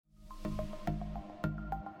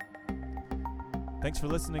Thanks for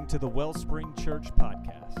listening to the Wellspring Church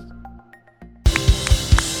podcast.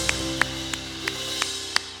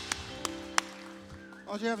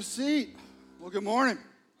 Why don't you have a seat? Well, good morning.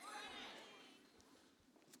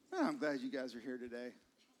 Man, I'm glad you guys are here today.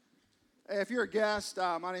 Hey, if you're a guest,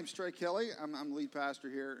 my name's Trey Kelly. I'm the lead pastor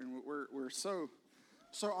here, and we're so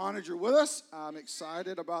honored you're with us. I'm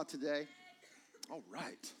excited about today. All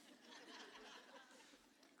right.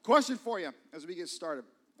 Question for you as we get started,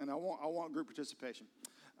 and I want group participation.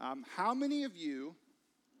 How many of you?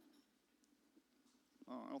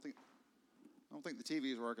 Oh, I don't think the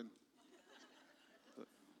TV is working. But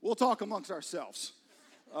we'll talk amongst ourselves.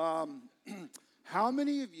 How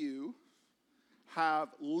many of you have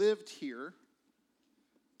lived here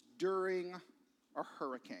during a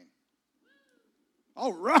hurricane?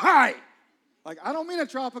 All right. Like, I don't mean a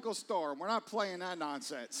tropical storm. We're not playing that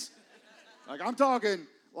nonsense. Like, I'm talking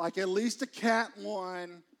like at least a Cat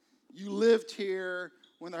 1. You lived here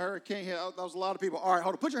when the hurricane hit. That was a lot of people. All right,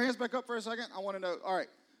 hold on. Put your hands back up for a second. I want to know. All right.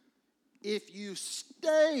 If you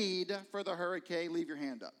stayed for the hurricane, leave your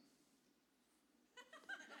hand up.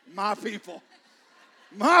 My people.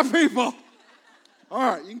 My people. All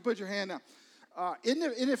right, you can put your hand down.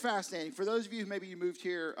 Isn't it fascinating? For those of you who maybe you moved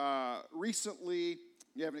here recently,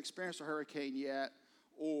 you haven't experienced a hurricane yet,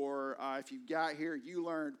 or if you got here, you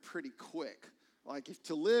learned pretty quick. Like, if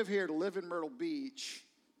to live here, to live in Myrtle Beach,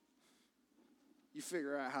 you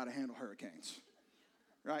figure out how to handle hurricanes,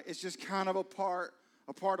 right? It's just kind of a part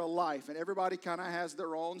of life, and everybody kind of has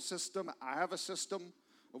their own system. I have a system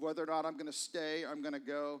of whether or not I'm going to stay, I'm going to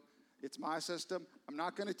go. It's my system. I'm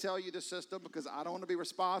not going to tell you the system because I don't want to be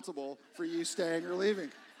responsible for you staying or leaving.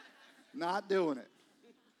 Not doing it.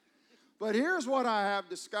 But here's what I have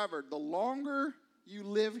discovered. The longer you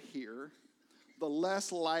live here, the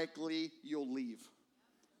less likely you'll leave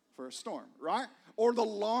for a storm, right? Or the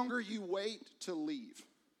longer you wait to leave.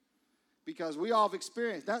 Because we all have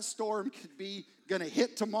experienced that storm could be going to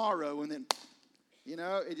hit tomorrow, and then,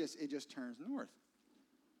 it just turns north.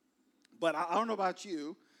 But I don't know about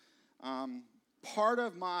you. Part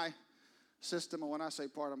of my system, and when I say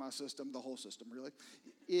part of my system, the whole system really,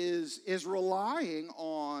 is relying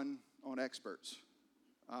on experts.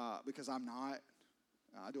 Because I'm not.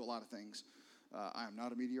 I do a lot of things. I am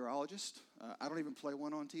not a meteorologist. I don't even play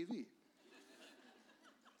one on TV.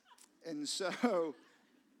 And so,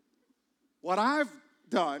 what I've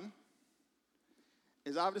done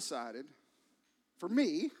is I've decided, for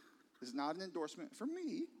me, this is not an endorsement, for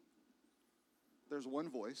me, there's one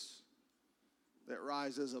voice that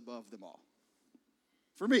rises above them all.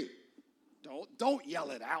 For me. Don't yell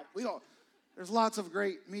it out. There's lots of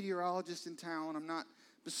great meteorologists in town. I'm not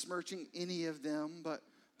besmirching any of them, but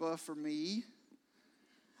for me,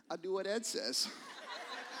 I do what Ed says.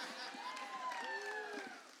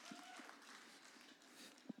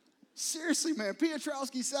 Seriously, man,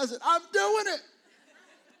 Piotrowski says it. I'm doing it.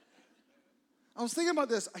 I was thinking about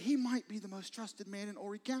this. He might be the most trusted man in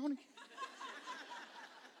Horry County.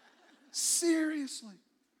 Seriously.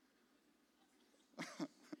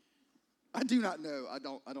 I do not know. I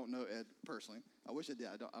don't know Ed personally. I wish I did.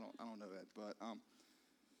 I don't know Ed, but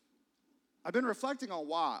I've been reflecting on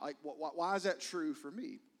why. Like, why is that true for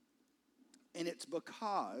me? And it's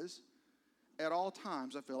because at all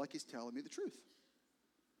times I feel like he's telling me the truth.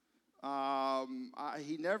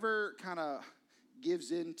 He never kind of gives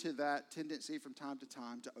in to that tendency from time to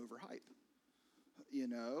time to overhype,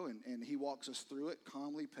 and he walks us through it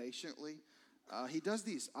calmly, patiently. He does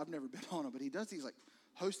these, I've never been on him, but he does these,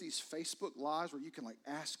 hosts these Facebook Lives where you can,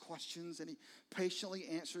 ask questions, and he patiently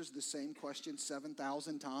answers the same question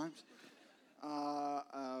 7,000 times. I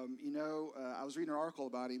was reading an article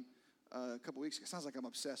about him a couple weeks ago. It sounds like I'm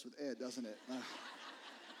obsessed with Ed, doesn't it?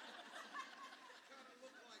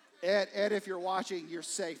 Ed, if you're watching, you're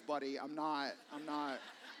safe, buddy. I'm not.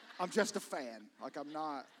 I'm just a fan. I'm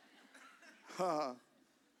not.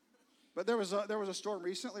 But there was a storm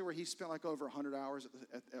recently where he spent over 100 hours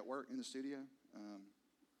at work in the studio.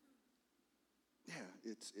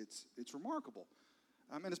 It's remarkable.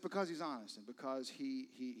 And it's because he's honest and because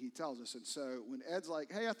he tells us. And so when Ed's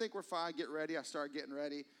like, hey, I think we're fine, get ready, I start getting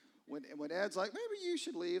ready. When Ed's like, maybe you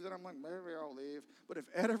should leave, then I'm like, maybe I'll leave. But if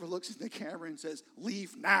Ed ever looks at the camera and says,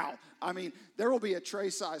 leave now, there will be a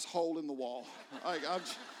tray-size hole in the wall. Like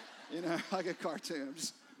a cartoon. I'm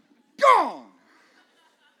just gone.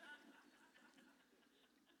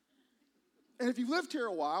 And if you've lived here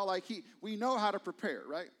a while, we know how to prepare,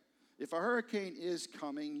 right? If a hurricane is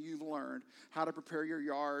coming, you've learned how to prepare your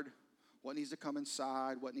yard, what needs to come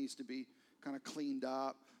inside, what needs to be kind of cleaned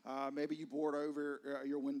up. Maybe you board over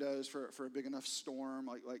your windows for a big enough storm.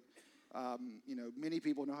 Many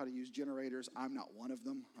people know how to use generators. I'm not one of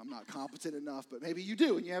them. I'm not competent enough, but maybe you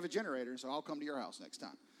do and you have a generator, so I'll come to your house next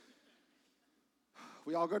time.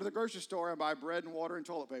 We all go to the grocery store and buy bread and water and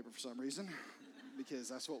toilet paper for some reason because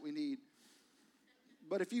that's what we need.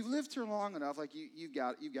 But if you've lived here long enough, like you've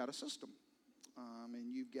got a system,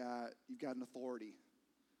 and you've got an authority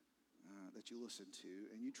that you listen to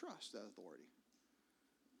and you trust that authority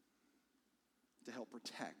to help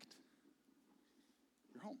protect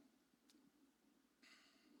your home.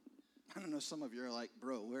 I don't know, some of you are like,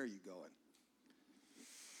 bro, where are you going?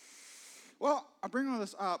 Well, I'm bringing all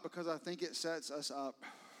this up because I think it sets us up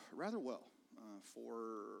rather well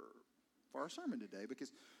for our sermon today.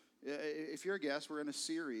 Because if you're a guest, we're in a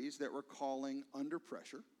series that we're calling Under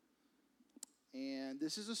Pressure. And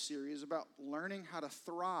this is a series about learning how to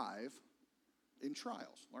thrive in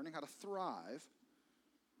trials, learning how to thrive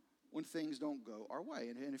when things don't go our way.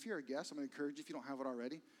 And if you're a guest, I'm going to encourage you, if you don't have it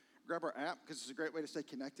already, grab our app because it's a great way to stay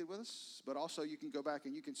connected with us. But also you can go back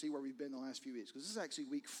and you can see where we've been the last few weeks. Because this is actually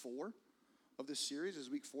week 4 of this series. This is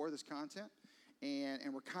week 4 of this content.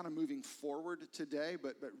 And we're kind of moving forward today.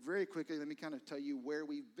 But very quickly, let me kind of tell you where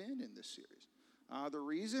we've been in this series. The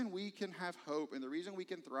reason we can have hope and the reason we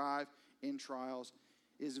can thrive in trials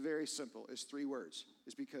is very simple. It's 3 words.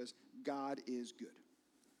 It's because God is good.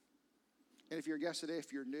 And if you're a guest today,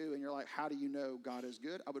 if you're new and you're like, how do you know God is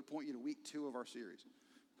good? I would point you to week 2 of our series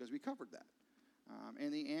because we covered that.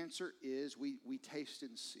 And the answer is we taste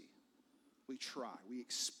and see. We try. We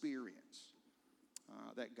experience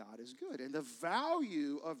that God is good. And the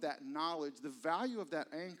value of that knowledge, the value of that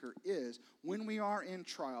anchor is when we are in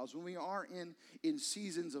trials, when we are in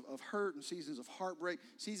seasons of hurt and seasons of heartbreak,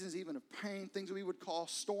 seasons even of pain, things that we would call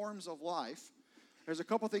storms of life, there's a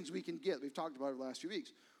couple things we can get. We've talked about it over the last few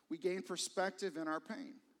weeks. We gain perspective in our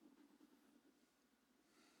pain.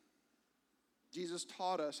 Jesus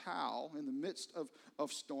taught us how, in the midst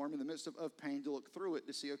of storm, in the midst of pain, to look through it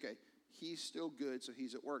to see, okay, he's still good, so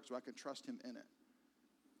he's at work, so I can trust him in it.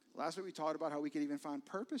 Last week we talked about how we can even find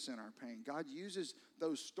purpose in our pain. God uses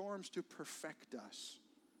those storms to perfect us,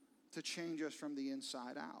 to change us from the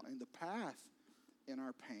inside out. And the path in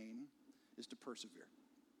our pain is to persevere.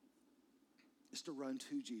 It's to run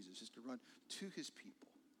to Jesus. It's to run to his people.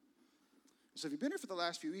 So if you've been here for the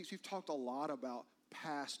last few weeks, we've talked a lot about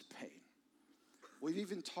past pain. We've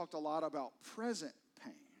even talked a lot about present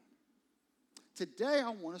pain. Today I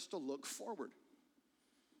want us to look forward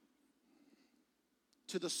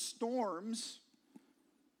to the storms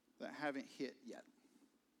that haven't hit yet.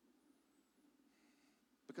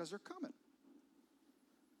 Because they're coming.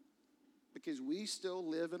 Because we still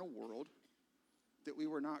live in a world that we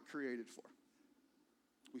were not created for.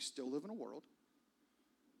 We still live in a world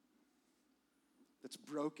that's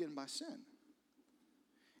broken by sin.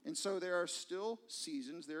 And so there are still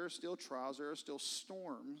seasons, there are still trials, there are still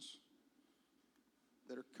storms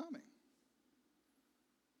that are coming.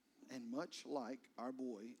 And much like our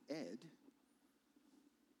boy Ed,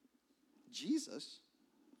 Jesus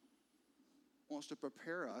wants to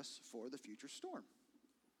prepare us for the future storm.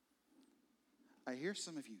 I hear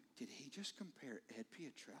some of you, did he just compare Ed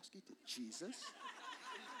Piotrowski to Jesus?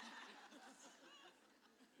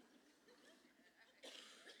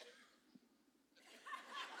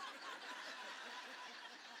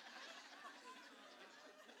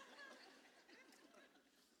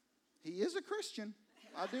 He is a Christian.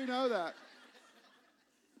 I do know that.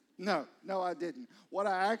 No, I didn't. What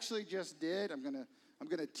I actually just did, I'm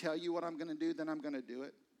gonna tell you what I'm gonna do, then I'm gonna do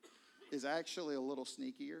it, is actually a little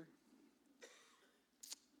sneakier.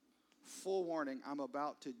 Full warning, I'm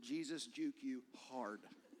about to Jesus juke you hard.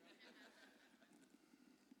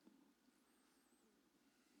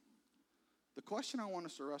 The question I want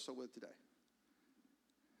us to wrestle with today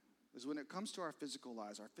is when it comes to our physical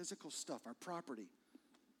lives, our physical stuff, our property,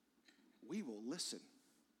 we will listen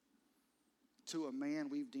to a man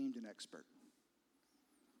we've deemed an expert.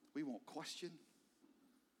 We won't question.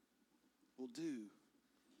 We'll do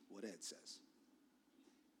what Ed says.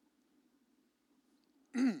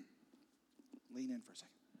 Lean in for a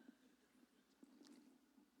second.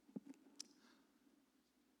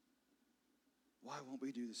 Why won't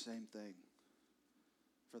we do the same thing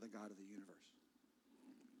for the God of the universe?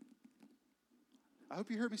 I hope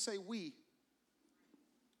you heard me say we.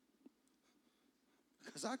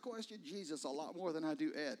 Because I question Jesus a lot more than I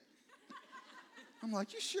do Ed. I'm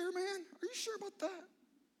like, you sure, man? Are you sure about that?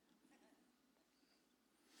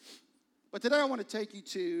 But today I want to take you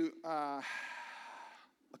to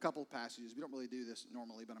a couple of passages. We don't really do this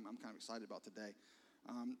normally, but I'm kind of excited about today.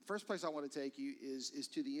 First place I want to take you is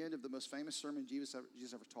to the end of the most famous sermon Jesus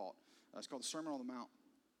ever taught. It's called the Sermon on the Mount.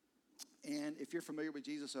 And if you're familiar with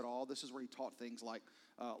Jesus at all, this is where he taught things like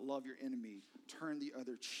love your enemy, turn the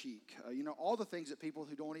other cheek. All the things that people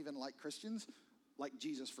who don't even like Christians like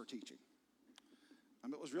Jesus for teaching.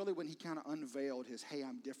 It was really when he kind of unveiled his, hey,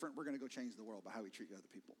 I'm different. We're going to go change the world by how we treat other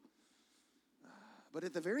people. But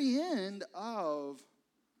at the very end of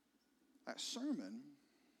that sermon,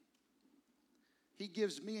 he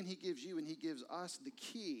gives me and he gives you and he gives us the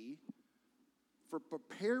key for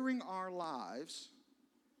preparing our lives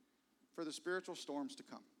for the spiritual storms to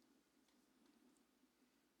come.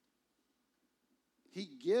 He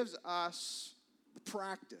gives us the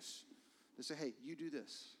practice to say, hey, you do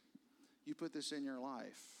this. You put this in your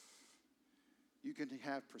life. You can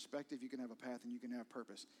have perspective, you can have a path, and you can have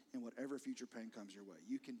purpose in whatever future pain comes your way.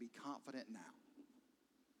 You can be confident now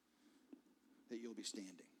that you'll be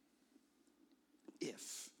standing.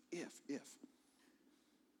 If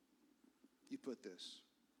you put this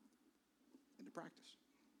into practice.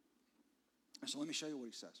 And so let me show you what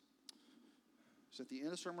he says. It's at the end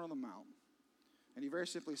of the Sermon on the Mount. And he very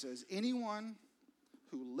simply says, anyone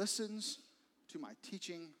who listens to my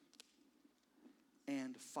teaching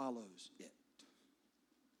and follows it.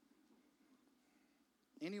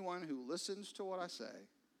 Anyone who listens to what I say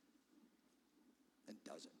and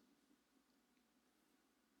does it.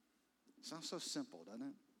 Sounds so simple, doesn't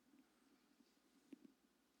it?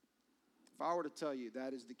 If I were to tell you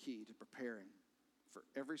that is the key to preparing for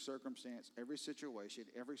every circumstance, every situation,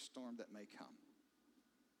 every storm that may come,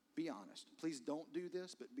 be honest. Please don't do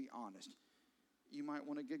this, but be honest. You might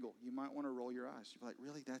want to giggle. You might want to roll your eyes. You're like,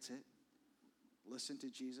 really, that's it? Listen to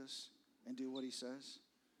Jesus and do what he says?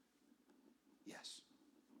 Yes.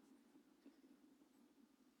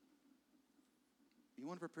 You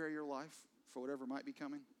want to prepare your life for whatever might be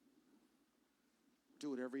coming? Do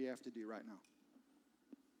whatever you have to do right now.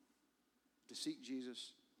 To seek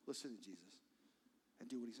Jesus, listen to Jesus, and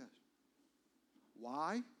do what he says.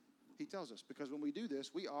 Why? He tells us, because when we do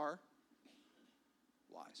this, we are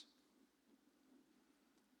wise.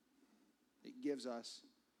 It gives us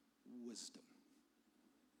wisdom.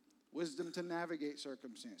 Wisdom to navigate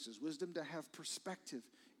circumstances. Wisdom to have perspective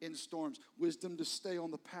in storms. Wisdom to stay on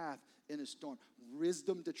the path in a storm.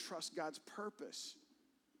 Wisdom to trust God's purpose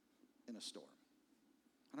in a storm.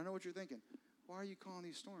 And I know what you're thinking. Why are you calling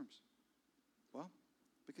these storms? Well,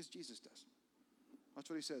 because Jesus does. That's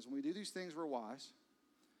what he says. When we do these things, we're wise.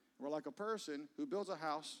 We're like a person who builds a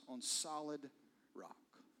house on solid rock.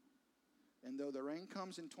 And though the rain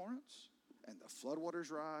comes in torrents, and the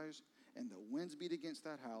floodwaters rise, and the winds beat against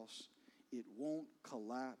that house, it won't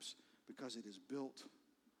collapse because it is built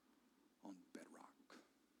on bedrock.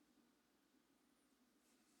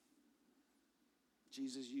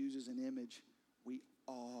 Jesus uses an image we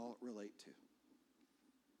all relate to.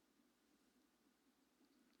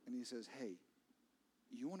 And he says, hey,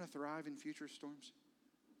 you want to thrive in future storms?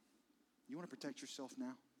 You want to protect yourself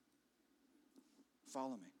now?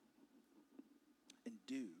 Follow me and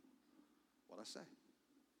do what I say.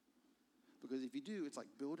 Because if you do, it's like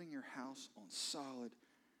building your house on solid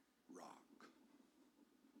rock.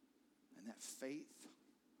 And that faith,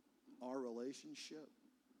 our relationship,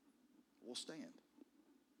 will stand.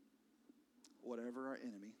 Whatever our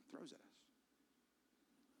enemy throws at us.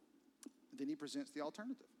 Then he presents the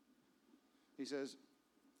alternative. He says,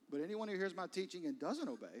 but anyone who hears my teaching and doesn't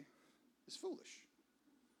obey is foolish.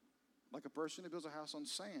 Like a person who builds a house on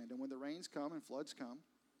sand, and when the rains come and floods come,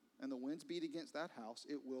 and the winds beat against that house,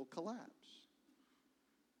 it will collapse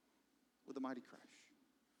with a mighty crash.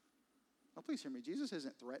 Now, please hear me. Jesus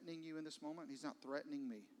isn't threatening you in this moment. He's not threatening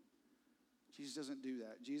me. Jesus doesn't do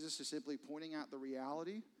that. Jesus is simply pointing out the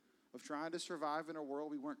reality of trying to survive in a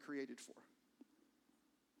world we weren't created for.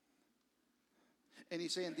 And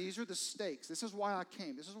he's saying, these are the stakes. This is why I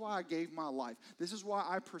came. This is why I gave my life. This is why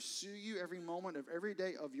I pursue you every moment of every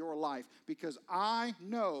day of your life. Because I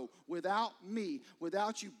know without me,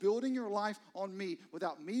 without you building your life on me,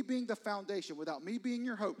 without me being the foundation, without me being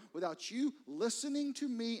your hope, without you listening to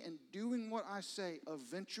me and doing what I say,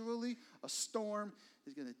 eventually a storm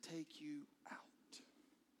is going to take you out.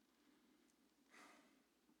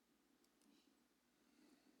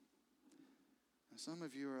 And some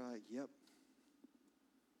of you are like, yep.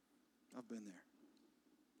 I've been there.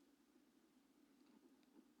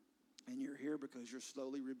 And you're here because you're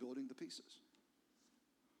slowly rebuilding the pieces.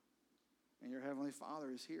 And your Heavenly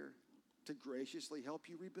Father is here to graciously help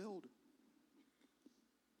you rebuild.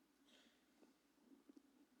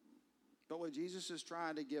 But what Jesus is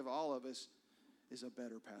trying to give all of us is a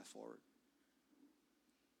better path forward.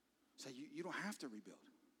 So you don't have to rebuild.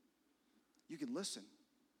 You can listen.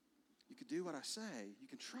 You can do what I say. You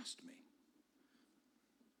can trust me.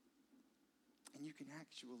 And you can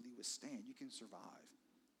actually withstand. You can survive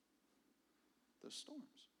those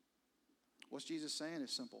storms. What's Jesus saying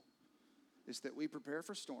is simple. It's that we prepare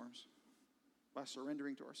for storms by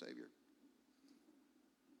surrendering to our Savior.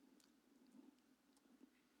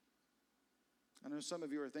 I know some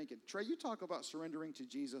of you are thinking, Trey, you talk about surrendering to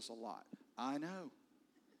Jesus a lot. I know.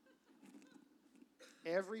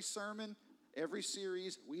 Every sermon, every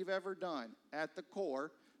series we've ever done, at the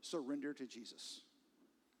core, surrender to Jesus.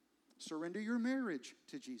 Surrender your marriage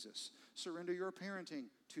to Jesus. Surrender your parenting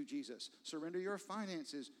to Jesus. Surrender your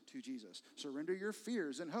finances to Jesus. Surrender your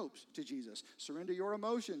fears and hopes to Jesus. Surrender your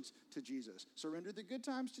emotions to Jesus. Surrender the good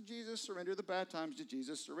times to Jesus. Surrender the bad times to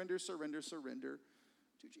Jesus. Surrender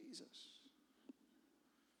to Jesus.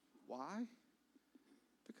 Why?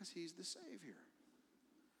 Because he's the Savior.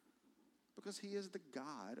 Because he is the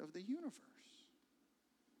God of the universe.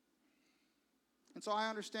 And so I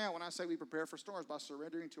understand when I say we prepare for storms by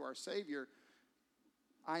surrendering to our Savior,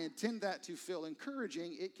 I intend that to feel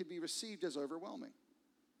encouraging. It could be received as overwhelming.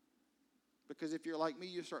 Because if you're like me,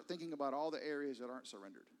 you start thinking about all the areas that aren't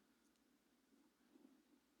surrendered.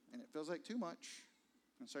 And it feels like too much.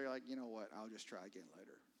 And so you're like, you know what, I'll just try again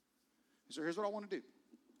later. And so here's what I want to do.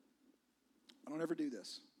 I don't ever do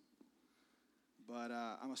this. But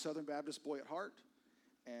I'm a Southern Baptist boy at heart.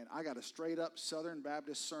 And I got a straight up Southern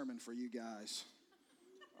Baptist sermon for you guys.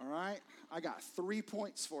 All right? I got 3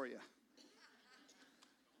 points for you.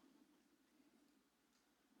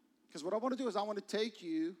 Because what I want to do is I want to take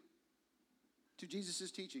you to Jesus'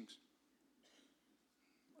 teachings.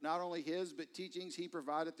 Not only his, but teachings he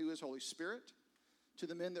provided through his Holy Spirit to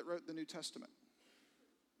the men that wrote the New Testament.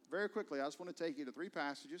 Very quickly, I just want to take you to 3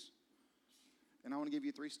 passages, and I want to give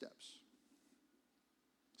you 3 steps.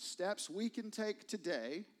 Steps we can take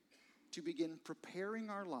today to begin preparing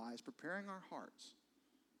our lives, preparing our hearts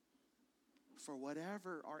for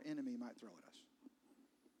whatever our enemy might throw at us.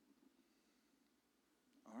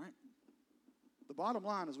 All right? The bottom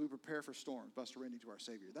line is we prepare for storms by surrendering to our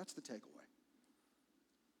Savior. That's the takeaway.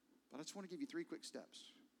 But I just want to give you 3 quick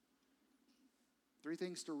steps. 3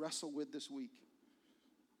 things to wrestle with this week.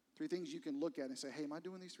 3 things you can look at and say, hey, am I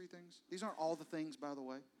doing these 3 things? These aren't all the things, by the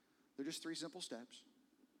way. They're just 3 simple steps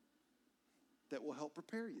that will help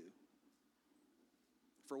prepare you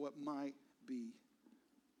for what might be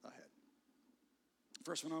ahead.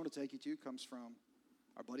 First one I want to take you to comes from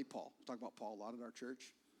our buddy Paul. We talk about Paul a lot at our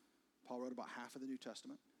church. Paul wrote about half of the New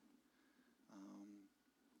Testament.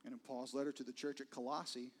 And in Paul's letter to the church at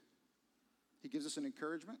Colossae, he gives us an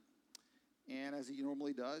encouragement. And as he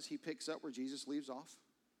normally does, he picks up where Jesus leaves off.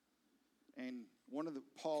 And one of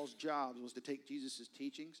Paul's jobs was to take Jesus'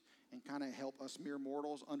 teachings and kind of help us mere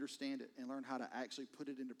mortals understand it and learn how to actually put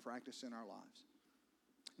it into practice in our lives.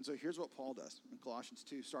 And so here's what Paul does in Colossians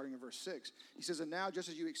 2, starting in verse 6. He says, and now just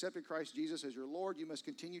as you accepted Christ Jesus as your Lord, you must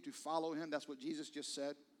continue to follow him. That's what Jesus just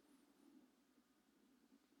said.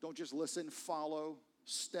 Don't just listen, follow,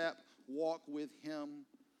 step, walk with him.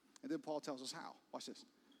 And then Paul tells us how. Watch this.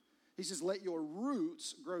 He says, let your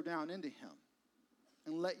roots grow down into him.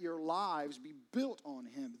 And let your lives be built on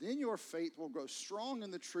him. Then your faith will grow strong in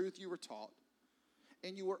the truth you were taught.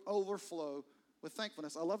 And you will overflow with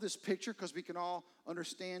thankfulness. I love this picture because we can all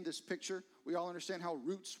understand this picture. We all understand how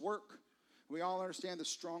roots work. We all understand the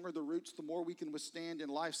stronger the roots, the more we can withstand in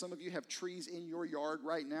life. Some of you have trees in your yard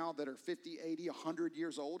right now that are 50, 80, 100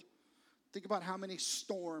 years old. Think about how many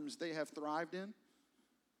storms they have thrived in.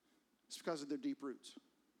 It's because of their deep roots.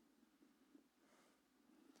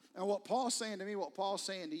 And what Paul's saying to me, what Paul's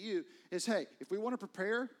saying to you is, hey, if we want to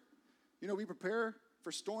prepare, we prepare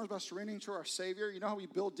for storms by surrendering to our Savior. You know how we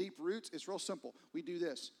build deep roots? It's real simple. We do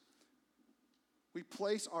this. We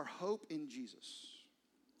place our hope in Jesus.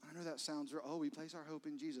 I know that sounds real. Oh, we place our hope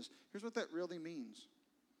in Jesus. Here's what that really means.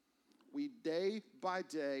 We day by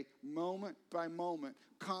day, moment by moment,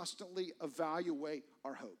 constantly evaluate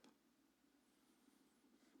our hope.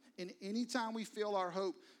 And anytime we feel our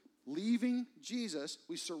hope leaving Jesus,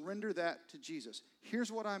 we surrender that to Jesus.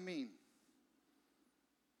 Here's what I mean.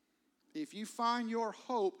 If you find your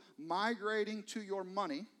hope migrating to your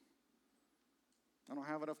money, I don't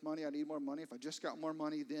have enough money, I need more money. If I just got more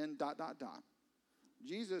money, then ...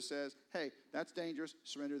 Jesus says, hey, that's dangerous,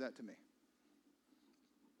 surrender that to me.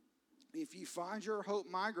 If you find your hope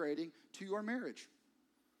migrating to your marriage,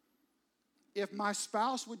 if my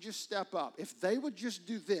spouse would just step up, if they would just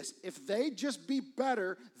do this, if they just be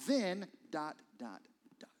better, then ...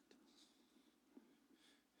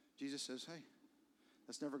 Jesus says, hey,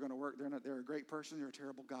 that's never going to work. They're a great person. They're a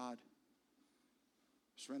terrible God.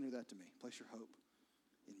 Surrender that to me. Place your hope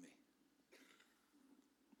in me.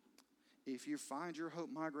 If you find your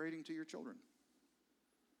hope migrating to your children,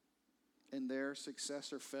 in their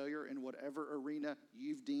success or failure in whatever arena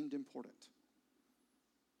you've deemed important.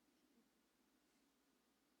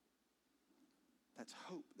 That's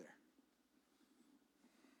hope there.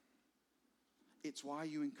 It's why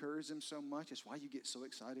you encourage them so much. It's why you get so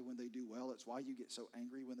excited when they do well. It's why you get so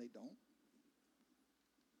angry when they don't.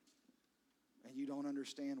 And you don't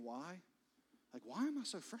understand why. Like, why am I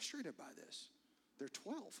so frustrated by this? They're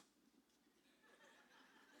 12.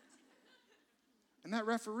 And that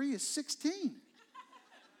referee is 16.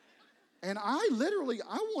 And I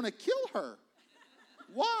want to kill her.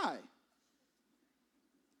 Why?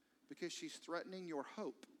 Because she's threatening your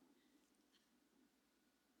hope.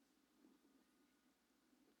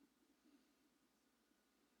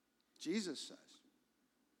 Jesus says,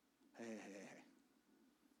 hey.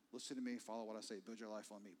 Listen to me, follow what I say, build your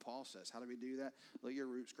life on me. Paul says, how do we do that? Let your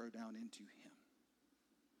roots grow down into him.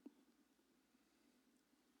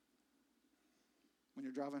 When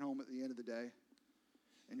you're driving home at the end of the day,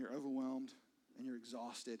 and you're overwhelmed, and you're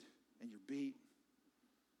exhausted, and you're beat,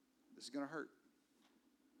 this is going to hurt.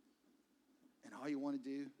 And all you want to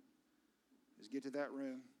do is get to that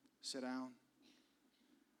room, sit down,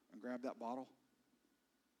 and grab that bottle.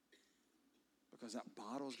 Because that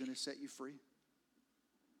bottle is going to set you free.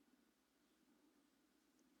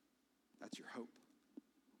 That's your hope.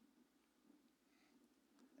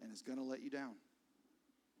 And it's going to let you down.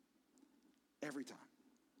 Every time.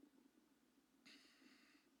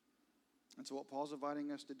 And so what Paul's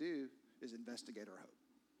inviting us to do is investigate our hope.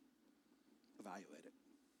 Evaluate it.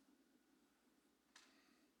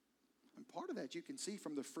 And part of that you can see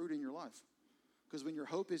from the fruit in your life. Because when your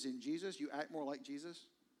hope is in Jesus, you act more like Jesus.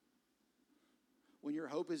 When your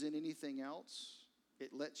hope is in anything else,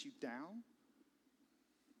 it lets you down.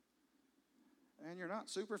 And you're not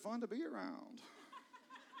super fun to be around.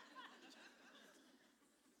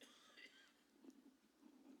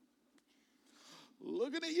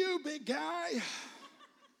 Looking at you, big guy.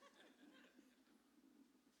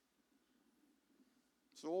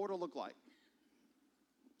 So what would it look like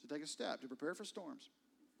to take a step to prepare for storms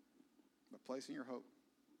by placing your hope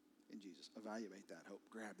in Jesus? Evaluate that hope.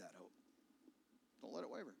 Grab that hope. Don't let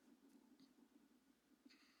it waver.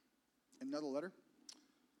 In another letter,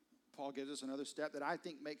 Paul gives us another step that I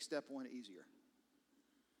think makes step one easier.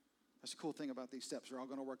 That's the cool thing about these steps. They're all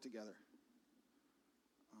going to work together.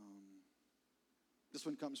 This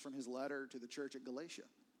one comes from his letter to the church at Galatia.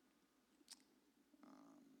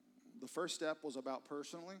 The first step was about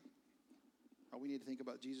personally, how we need to think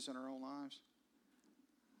about Jesus in our own lives.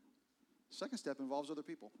 The second step involves other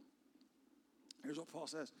people. Here's what Paul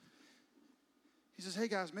says. He says, hey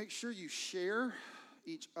guys, make sure you share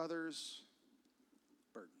each other's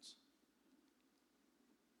burdens.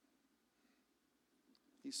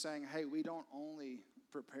 He's saying, hey, we don't only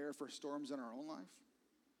prepare for storms in our own life.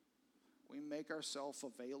 We make ourselves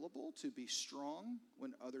available to be strong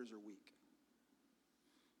when others are weak.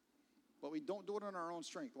 But we don't do it on our own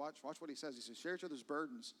strength. Watch what he says. He says, share each other's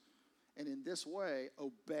burdens. And in this way,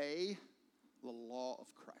 obey the law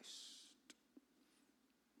of Christ.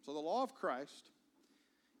 So the law of Christ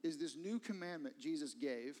is this new commandment Jesus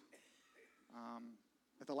gave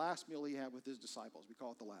at the last meal he had with his disciples. We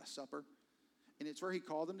call it the Last Supper. And it's where he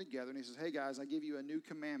called them together and he says, hey guys, I give you a new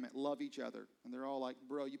commandment, love each other. And they're all like,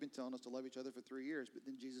 bro, you've been telling us to love each other for 3 years. But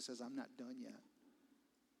then Jesus says, I'm not done yet.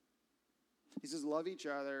 He says, love each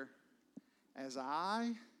other as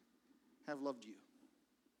I have loved you.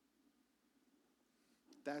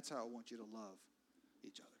 That's how I want you to love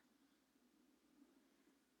each other.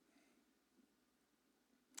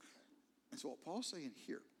 And so what Paul's saying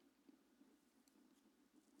here,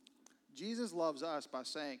 Jesus loves us by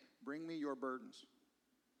saying, bring me your burdens,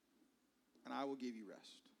 and I will give you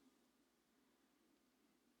rest.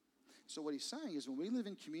 So what he's saying is when we live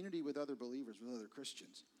in community with other believers, with other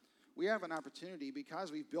Christians, we have an opportunity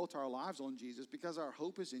because we've built our lives on Jesus, because our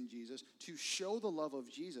hope is in Jesus, to show the love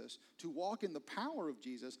of Jesus, to walk in the power of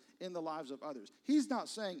Jesus in the lives of others. He's not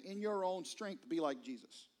saying in your own strength be like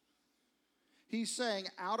Jesus. He's saying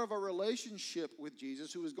out of a relationship with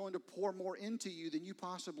Jesus who is going to pour more into you than you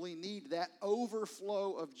possibly need, that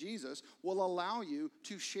overflow of Jesus will allow you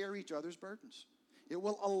to share each other's burdens. It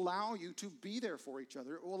will allow you to be there for each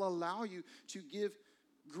other. It will allow you to give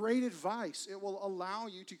great advice. It will allow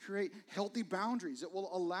you to create healthy boundaries. It will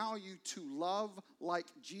allow you to love like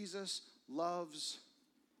Jesus loves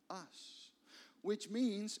us. Which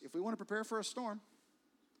means if we want to prepare for a storm,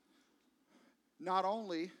 not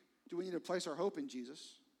only do we need to place our hope in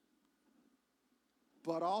Jesus,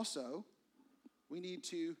 but also we need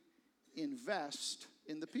to invest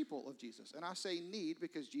in the people of Jesus. And I say need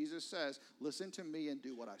because Jesus says, listen to me and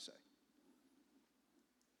do what I say.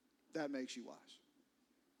 that makes you wise.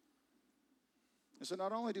 And so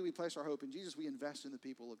not only do we place our hope in Jesus, we invest in the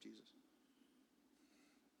people of Jesus.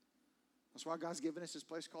 That's why God's given us this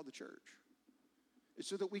place called the church. It's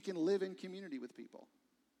so that we can live in community with people.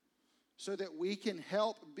 So that we can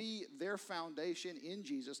help be their foundation in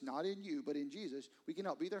Jesus, not in you, but in Jesus. We can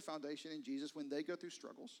help be their foundation in Jesus when they go through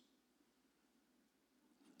struggles.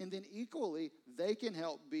 And then equally, they can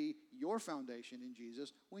help be your foundation in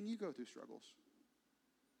Jesus when you go through struggles.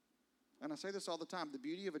 And I say this all the time. The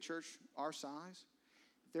beauty of a church our size,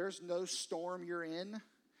 there's no storm you're in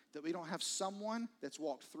that we don't have someone that's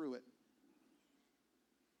walked through it.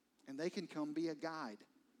 And they can come be a guide.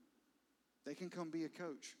 They can come be a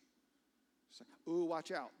coach. Say, ooh,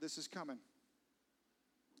 watch out. This is coming.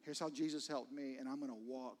 Here's how Jesus helped me, and I'm going to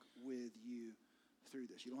walk with you through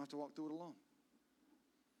this. You don't have to walk through it alone.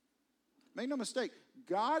 Make no mistake,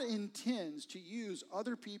 God intends to use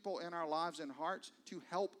other people in our lives and hearts to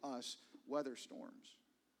help us weather storms.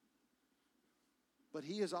 But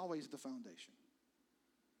He is always the foundation.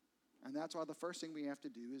 And that's why the first thing we have to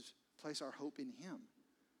do is place our hope in Him.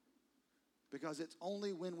 Because it's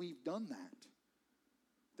only when we've done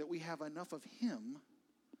that we have enough of Him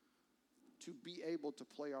to be able to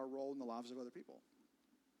play our role in the lives of other people.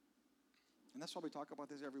 And that's why we talk about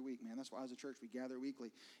this every week, man. That's why as a church we gather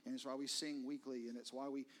weekly. And it's why we sing weekly. And it's why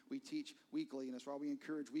we teach weekly. And it's why we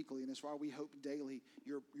encourage weekly. And it's why we hope daily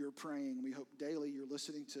you're praying. We hope daily you're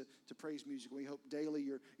listening to praise music. We hope daily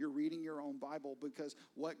you're reading your own Bible. Because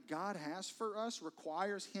what God has for us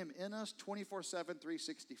requires Him in us 24/7,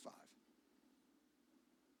 365.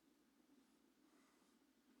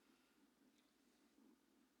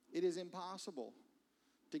 It is impossible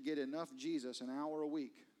to get enough Jesus an hour a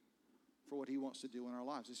week for what He wants to do in our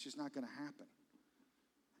lives. It's just not going to happen.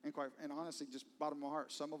 And honestly, just bottom of my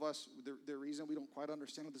heart, some of us, the reason we don't quite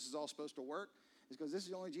understand how this is all supposed to work is because this is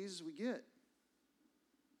the only Jesus we get.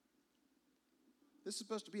 This is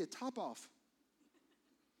supposed to be a top-off.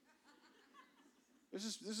 This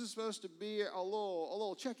is supposed to be a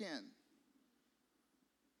little check-in.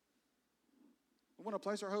 We want to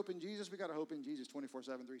place our hope in Jesus. We got to hope in Jesus 24/7,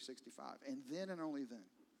 365. And then and only then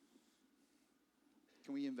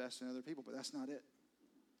can we invest in other people. But that's not it.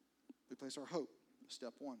 We place our hope,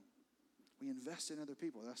 step one. We invest in other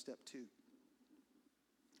people. That's step two.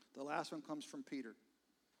 The last one comes from Peter.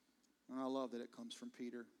 And I love that it comes from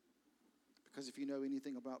Peter. Because if you know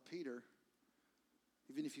anything about Peter,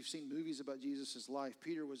 even if you've seen movies about Jesus' life,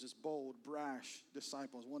 Peter was this bold, brash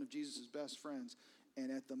disciple, one of Jesus' best friends.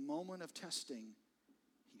 And at the moment of testing,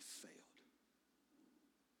 he failed.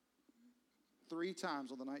 3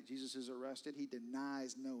 times on the night Jesus is arrested, he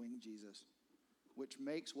denies knowing Jesus, which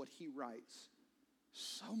makes what he writes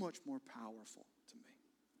so much more powerful to me.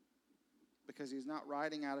 Because he's not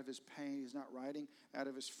writing out of his pain. He's not writing out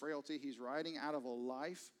of his frailty. He's writing out of a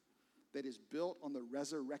life that is built on the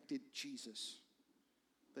resurrected Jesus,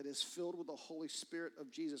 that is filled with the Holy Spirit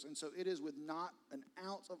of Jesus. And so it is with not an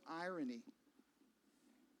ounce of irony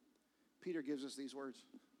Peter gives us these words.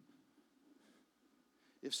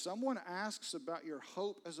 If someone asks about your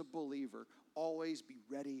hope as a believer, always be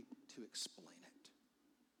ready to explain it.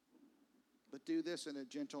 But do this in a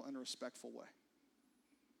gentle and respectful way.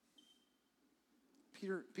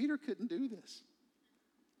 Peter couldn't do this.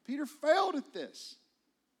 Peter failed at this.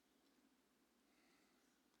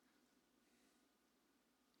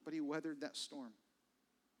 But he weathered that storm.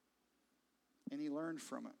 And he learned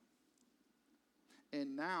from it.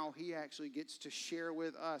 And now he actually gets to share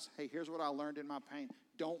with us, hey, here's what I learned in my pain.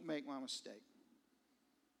 Don't make my mistake.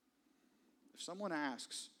 If someone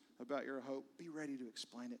asks about your hope, be ready to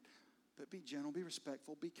explain it. But be gentle, be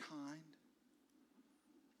respectful, be kind.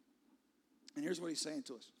 And here's what he's saying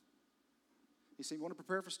to us. He's saying, you want to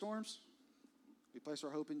prepare for storms? We place our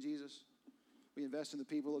hope in Jesus. We invest in the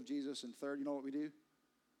people of Jesus. And third, you know what we do?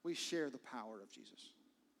 We share the power of Jesus.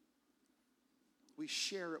 We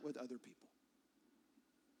share it with other people.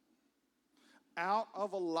 Out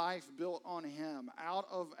of a life built on him, out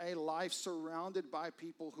of a life surrounded by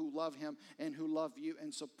people who love him and who love you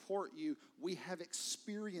and support you, we have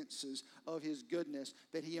experiences of his goodness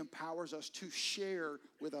that he empowers us to share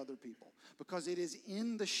with other people. Because it is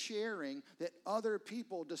in the sharing that other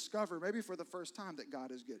people discover, maybe for the first time, that God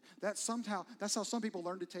is good. That's how some people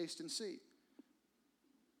learn to taste and see.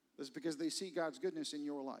 It's because they see God's goodness in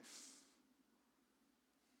your life.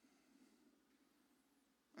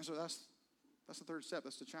 And so that's the third step.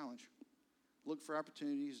 That's the challenge. Look for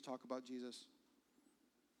opportunities to talk about Jesus.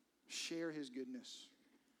 Share his goodness.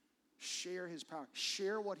 Share his power.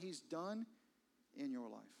 Share what he's done in your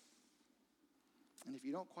life. And if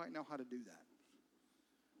you don't quite know how to do that,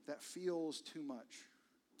 that feels too much,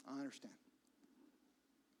 I understand.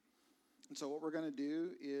 And so what we're going to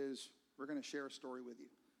do is we're going to share a story with you.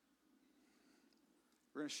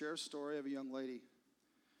 We're going to share a story of a young lady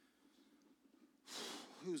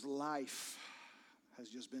whose life has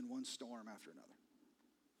just been one storm after another.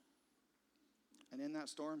 And in that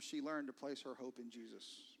storm, she learned to place her hope in Jesus.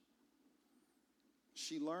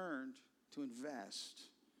 She learned to invest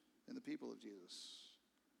in the people of Jesus.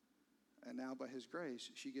 And now, by his grace,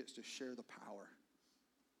 she gets to share the power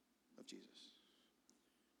of Jesus.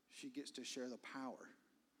 She gets to share the power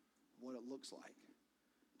of what it looks like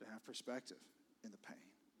to have perspective in the pain,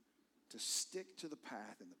 to stick to the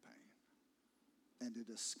path in the pain, and to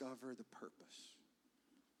discover the purpose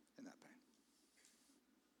in that pain.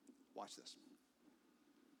 Watch this.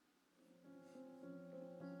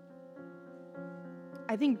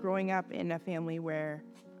 I think growing up in a family where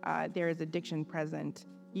there is addiction present,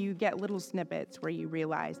 you get little snippets where you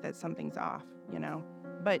realize that something's off, you know?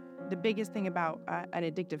 But the biggest thing about an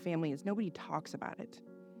addictive family is nobody talks about it.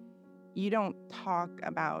 You don't talk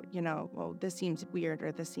about, well, this seems weird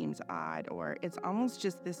or this seems odd, or it's almost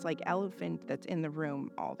just this like elephant that's in the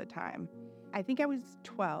room all the time. I think I was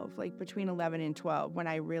 12, like between 11 and 12, when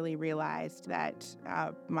I really realized that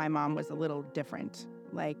my mom was a little different.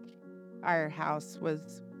 Like our house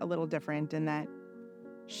was a little different and that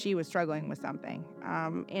she was struggling with something.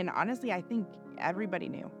 And honestly, I think everybody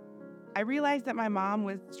knew. I realized that my mom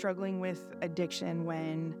was struggling with addiction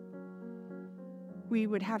when we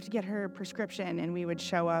would have to get her prescription and we would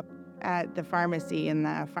show up at the pharmacy and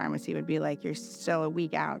the pharmacy would be like, you're still a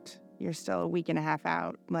week out. You're still a week and a half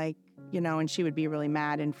out. And she would be really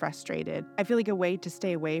mad and frustrated. I feel like a way to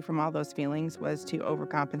stay away from all those feelings was to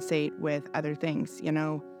overcompensate with other things,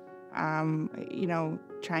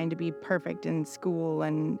 trying to be perfect in school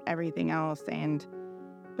and everything else.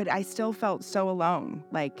 But I still felt so alone.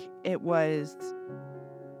 Like it was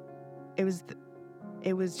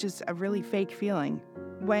just a really fake feeling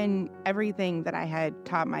when everything that I had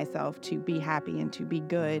taught myself to be happy and to be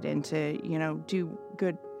good and to, do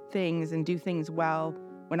good things and do things well,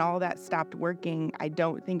 when all that stopped working, I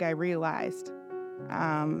don't think I realized.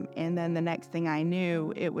 And then the next thing I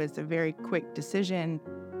knew, it was a very quick decision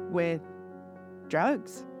with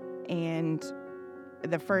drugs. And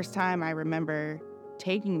the first time I remember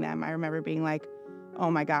taking them, I remember being like, oh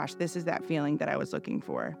my gosh, this is that feeling that I was looking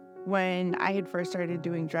for. When I had first started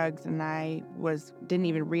doing drugs and I didn't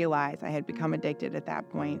even realize I had become addicted at that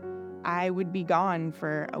point, I would be gone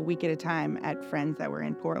for a week at a time at friends that were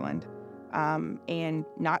in Portland, and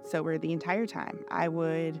not sober the entire time. I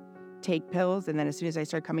would take pills, and then as soon as I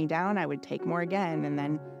started coming down, I would take more again. And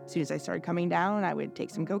then as soon as I started coming down, I would take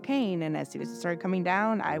some cocaine. And as soon as it started coming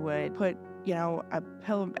down, I would put, a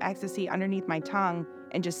pill of ecstasy underneath my tongue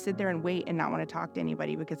and just sit there and wait and not want to talk to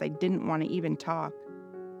anybody because I didn't want to even talk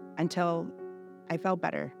until I felt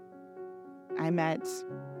better. I met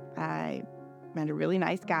a really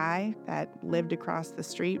nice guy that lived across the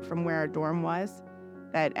street from where our dorm was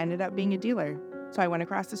that ended up being a dealer. So I went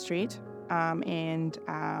across the street and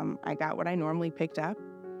I got what I normally picked up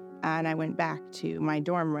and I went back to my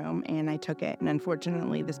dorm room and I took it. And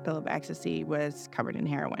unfortunately, this pill of ecstasy was covered in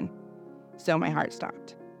heroin. So my heart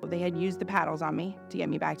stopped. They had used the paddles on me to get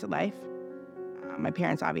me back to life. My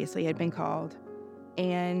parents obviously had been called.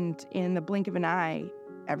 And in the blink of an eye,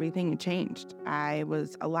 everything had changed. I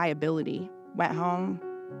was a liability. Went home,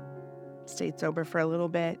 stayed sober for a little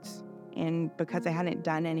bit. And because I hadn't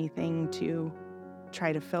done anything to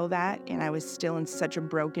try to fill that, and I was still in such a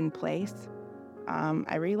broken place,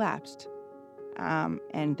 I relapsed.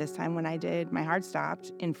 And this time when I did, my heart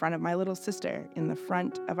stopped in front of my little sister in the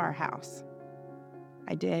front of our house.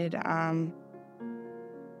 I did a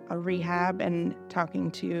rehab and talking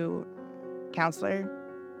to counselor.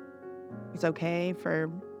 It was okay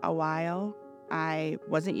for a while. I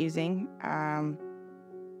wasn't using.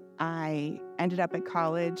 I ended up at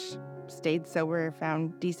college, stayed sober,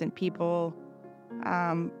 found decent people,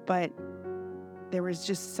 but there was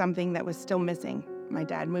just something that was still missing. My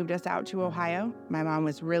dad moved us out to Ohio. My mom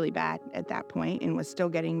was really bad at that point and was still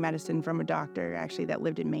getting medicine from a doctor actually that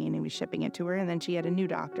lived in Maine and was shipping it to her. And then she had a new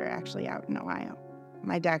doctor actually out in Ohio.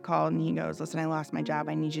 My dad called and he goes, listen, I lost my job.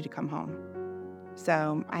 I need you to come home.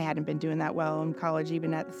 So I hadn't been doing that well in college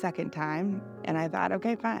even at the second time. And I thought,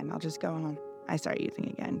 okay, fine, I'll just go home. I start using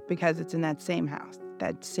again because it's in that same house,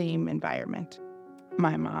 that same environment.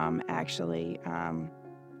 My mom actually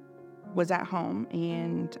was at home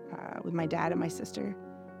and with my dad and my sister.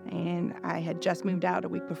 And I had just moved out a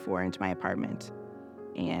week before into my apartment.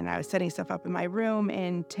 And I was setting stuff up in my room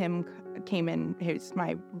and Tim came in. He was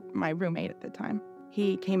my roommate at the time.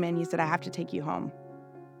 He came in, he said, I have to take you home.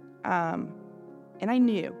 And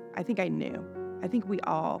I think we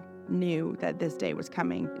all knew that this day was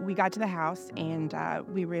coming. We got to the house and I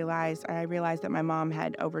realized that my mom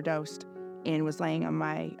had overdosed and was laying on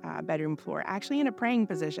my bedroom floor, actually in a praying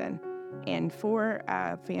position. And for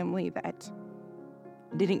a family that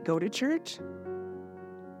didn't go to church,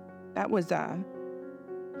 that was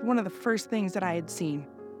one of the first things that I had seen.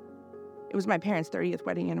 It was my parents' 30th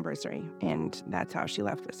wedding anniversary, and that's how she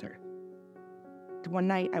left this earth. One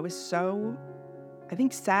night, I was so,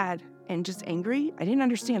 sad and just angry. I didn't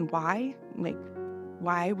understand why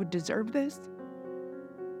I would deserve this.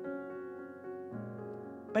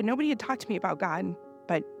 But nobody had talked to me about God,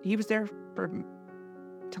 but he was there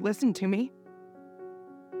to listen to me.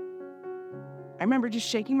 I remember just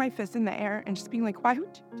shaking my fist in the air and just being like, why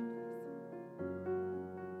would you do this?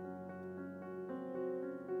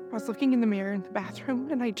 I was looking in the mirror in the bathroom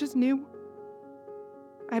and I just knew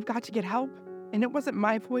I've got to get help. And it wasn't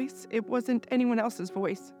my voice. It wasn't anyone else's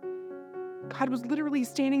voice. God was literally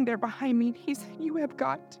standing there behind me and he said, you have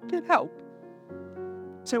got to get help.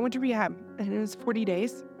 So I went to rehab and it was 40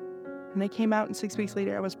 days. And I came out and 6 weeks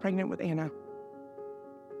later, I was pregnant with Anna.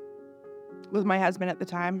 With my husband at the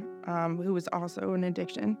time, who was also in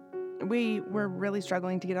addiction. We were really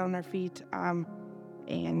struggling to get on our feet.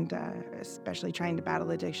 And especially trying to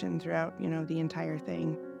battle addiction throughout, the entire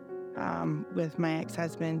thing with my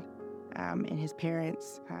ex-husband and his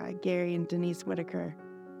parents, Gary and Denise Whitaker.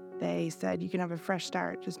 They said, you can have a fresh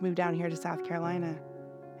start. Just move down here to South Carolina.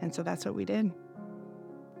 And so that's what we did.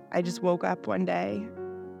 I just woke up one day.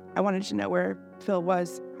 I wanted to know where Phil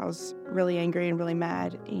was. I was really angry and really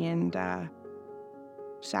mad and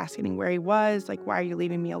just asking him where he was. Like, why are you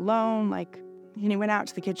leaving me alone? And he went out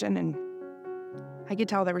to the kitchen and I could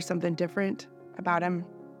tell there was something different about him.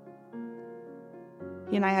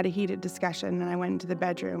 He and I had a heated discussion, and I went into the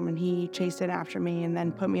bedroom, and he chased in after me and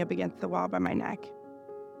then put me up against the wall by my neck.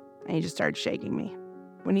 And he just started shaking me.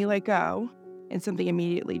 When he let go, and something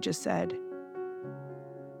immediately just said,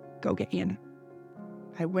 go get Anna.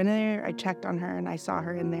 I went in there, I checked on her, and I saw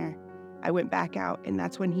her in there. I went back out, and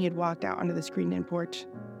that's when he had walked out onto the screened-in porch.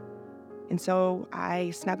 And so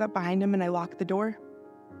I snuck up behind him, and I locked the door.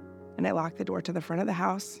 And I locked the door to the front of the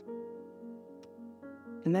house.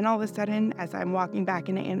 And then all of a sudden, as I'm walking back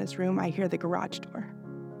into Anna's room, I hear the garage door.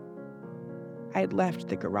 I had left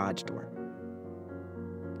the garage door.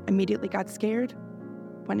 Immediately got scared,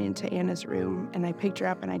 went into Anna's room, and I picked her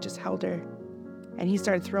up and I just held her. And he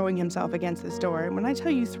started throwing himself against this door. And when I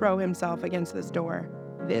tell you throw himself against this door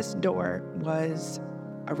was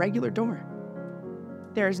a regular door.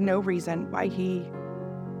 There is no reason why he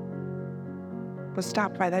was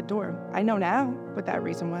stopped by that door. I know now what that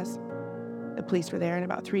reason was. The police were there in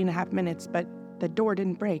about 3.5 minutes, but the door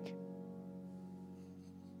didn't break.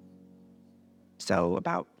 So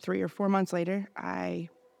about 3 or 4 months later, I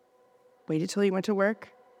waited till he went to work,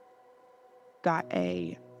 got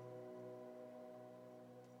a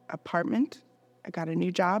apartment. I got a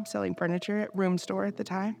new job selling furniture at Room Store at the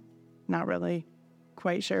time. Not really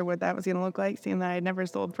quite sure what that was going to look like, seeing that I had never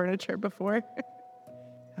sold furniture before.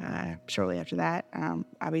 Shortly after that,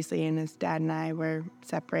 obviously Anna's dad and I were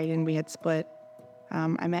separated and we had split.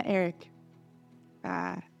 I met Eric.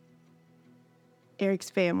 Eric's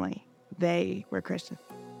family, they were Christians.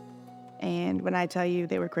 And when I tell you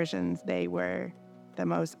they were Christians, they were the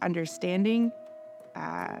most understanding,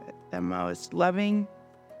 the most loving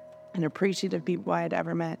and appreciative people I had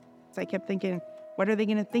ever met. So I kept thinking, what are they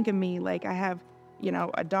going to think of me? Like, I have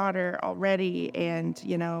a daughter already, and,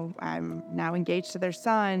 I'm now engaged to their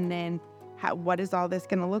son, and what is all this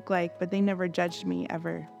going to look like? But they never judged me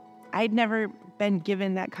ever. I'd never been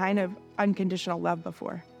given that kind of unconditional love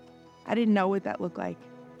before. I didn't know what that looked like,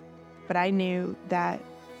 but I knew that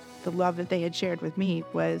the love that they had shared with me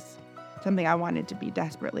was something I wanted to be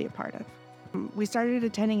desperately a part of. We started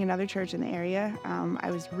attending another church in the area.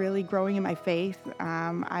 I was really growing in my faith.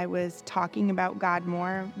 I was talking about God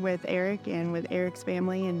more with Eric and with Eric's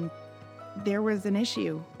family, and there was an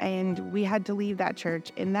issue, and we had to leave that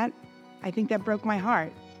church. And I think that broke my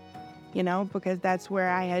heart, because that's where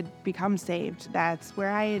I had become saved. That's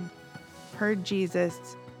where I had heard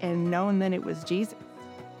Jesus and known that it was Jesus.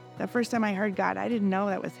 The first time I heard God, I didn't know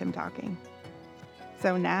that was him talking.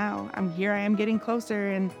 So now I am getting closer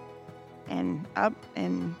and up,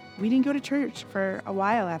 and we didn't go to church for a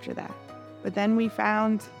while after that. But then we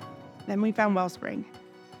found Wellspring.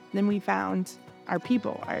 Then we found our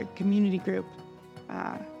people, our community group,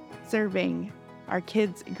 serving. Our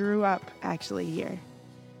kids grew up actually here.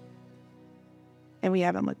 And we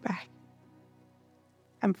haven't looked back.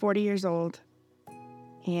 I'm 40 years old,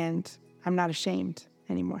 and I'm not ashamed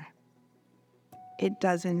anymore. It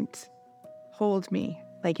doesn't hold me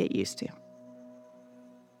like it used to.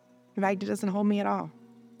 In fact, it doesn't hold me at all.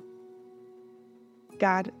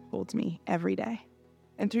 God holds me every day.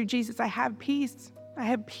 And through Jesus, I have peace. I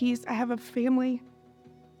have peace. I have a family.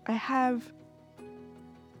 I have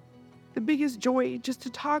the biggest joy just to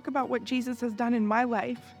talk about what Jesus has done in my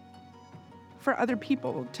life for other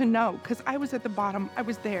people to know, because I was at the bottom. I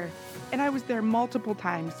was there, and I was there multiple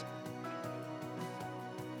times.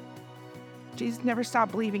 Jesus never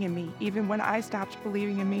stopped believing in me, even when I stopped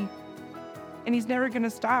believing in me. And he's never going to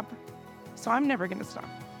stop. So I'm never going to stop.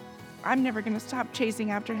 I'm never going to stop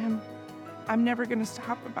chasing after him. I'm never going to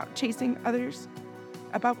stop about chasing others,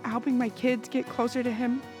 about helping my kids get closer to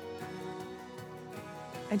him,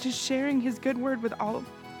 and just sharing his good word with all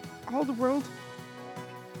the world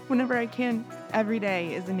whenever I can. Every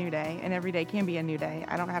day is a new day, and every day can be a new day.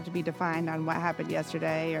 I don't have to be defined on what happened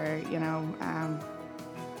yesterday or,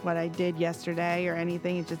 what I did yesterday or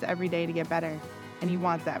anything. It's just every day to get better. And he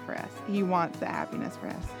wants that for us. He wants the happiness for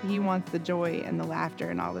us. He wants the joy and the laughter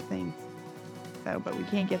and all the things. But we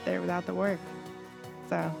can't get there without the work.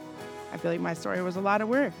 So I feel like my story was a lot of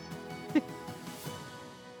work.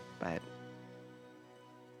 But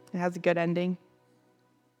it has a good ending.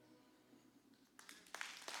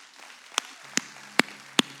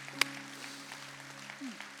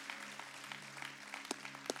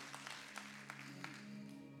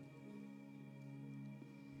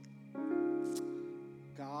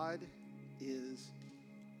 God is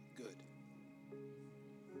good.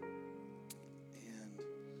 And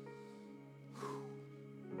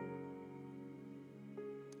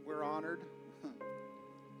we're honored.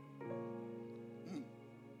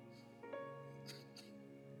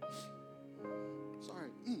 Sorry.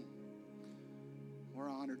 We're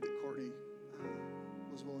honored that Courtney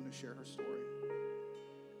was willing to share her story.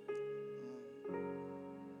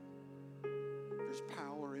 There's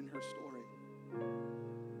power in her story.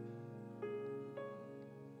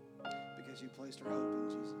 Because you placed her hope in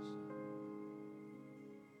Jesus.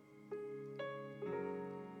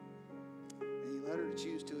 And you let her to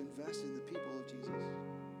choose to invest in the people of Jesus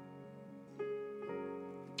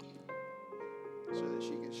so that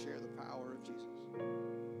she can share the power of Jesus.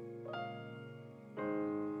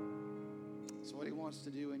 That's what he wants to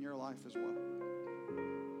do in your life as well.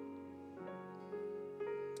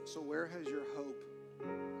 So where has your hope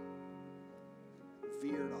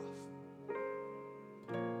veered off?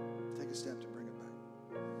 Take a step to bring it back.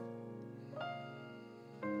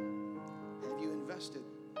 Have you invested?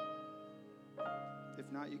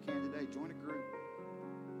 If not, you can today. Join a group.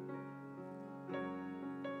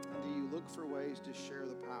 And do you look for ways to share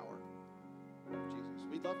the power of Jesus?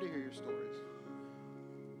 We'd love to hear your stories.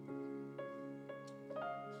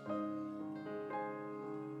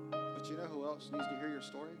 But you know who else needs to hear your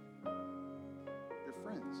story? Your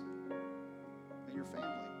friends and your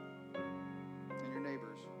family and your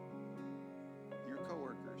neighbors. Your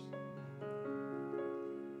coworkers,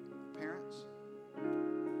 parents,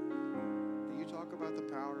 do you talk about the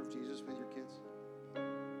power of Jesus with your kids? Do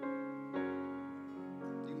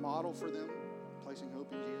you model for them placing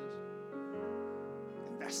hope in Jesus?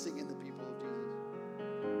 Investing in the people of Jesus?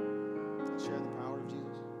 And share the power of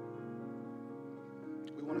Jesus?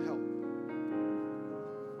 We want to help.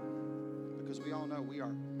 Because we all know we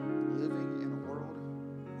are living in a world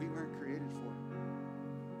we weren't created for.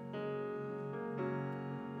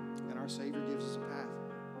 Our Savior gives us a path.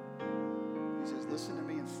 He says, listen to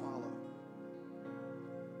me and follow,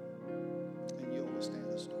 and you'll withstand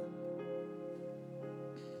the storm.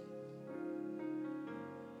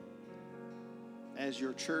 As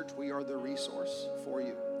your church, we are the resource for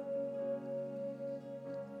you.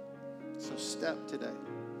 So step today.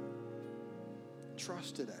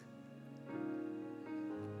 Trust today.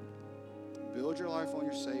 Build your life on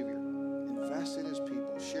your Savior. Invest in his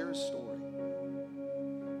people. Share his story.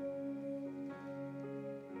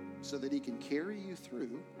 So that he can carry you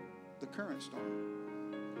through the current storm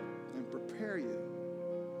and prepare you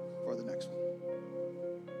for the next one.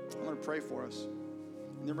 I'm going to pray for us,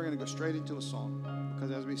 and then we're going to go straight into a song,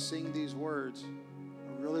 because as we sing these words,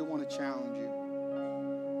 I really want to challenge you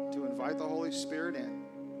to invite the Holy Spirit in,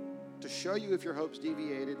 to show you if your hope's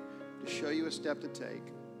deviated, to show you a step to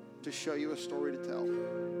take, to show you a story to tell,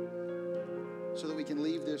 so that we can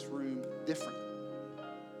leave this room different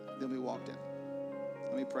than we walked in.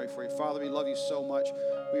 Let me pray for you. Father, we love you so much.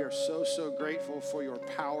 We are so, so grateful for your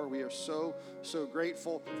power. We are so, so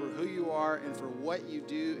grateful for who you are and for what you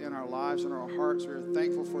do in our lives and our hearts. We are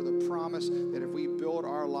thankful for the promise that if we build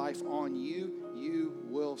our life on you, you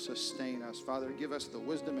will sustain us. Father, give us the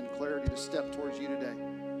wisdom and clarity to step towards you today.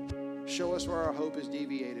 Show us where our hope is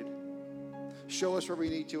deviated. Show us where we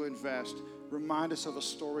need to invest. Remind us of a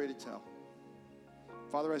story to tell.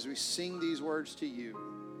 Father, as we sing these words to you,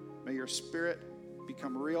 may your Spirit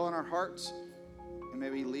become real in our hearts, and may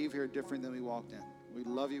we leave here different than we walked in. We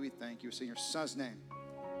love you. We thank you. It's in your Son's name.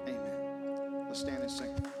 Amen. Let's stand and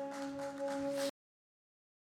sing.